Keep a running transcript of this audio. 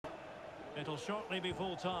It'll shortly be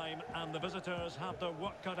full time, and the visitors have their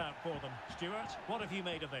work cut out for them. Stuart, what have you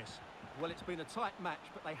made of this? Well, it's been a tight match,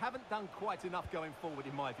 but they haven't done quite enough going forward,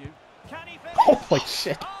 in my view. Can he finish? Oh my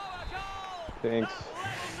shit. Oh, a goal! Thanks. That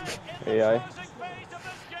levels it in the AI. closing phase of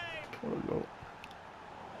this game. What a goal.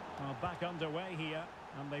 Well, back underway here,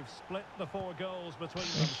 and they've split the 4 goals between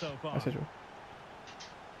them so far. That's it.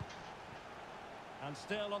 And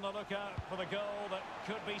still on the lookout for the goal that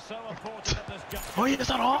could be so important at this juncture. Oh, is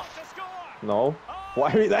that off? To score. No.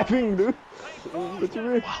 Why are you laughing, dude? What you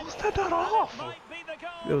mean? How was that not off? Might be the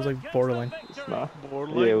goal It was like that gets borderline. the victory. Nah.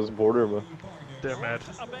 Borderline. Yeah, it was border, man. They're mad.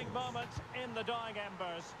 A big moment in the dying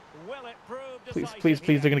embers. Will it prove Please, decisive please, please,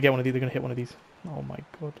 here? they're gonna get one of these. They're gonna hit one of these. Oh my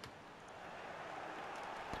god.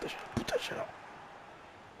 Put that shit out.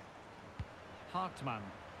 Hartmann.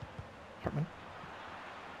 Hartman.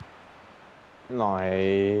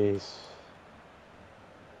 Nice.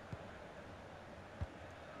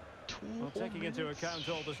 Well, taking into account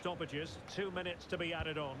all the stoppages, 2 minutes to be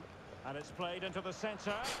added on. And it's played into the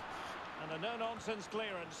centre. And a no-nonsense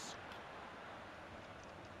clearance.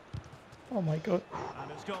 Oh my god. And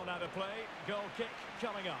it's gone out of play. Goal kick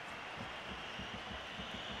coming up.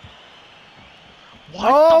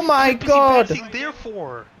 Oh my god! There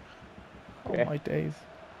for? Oh my days.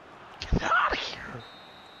 Get out of here!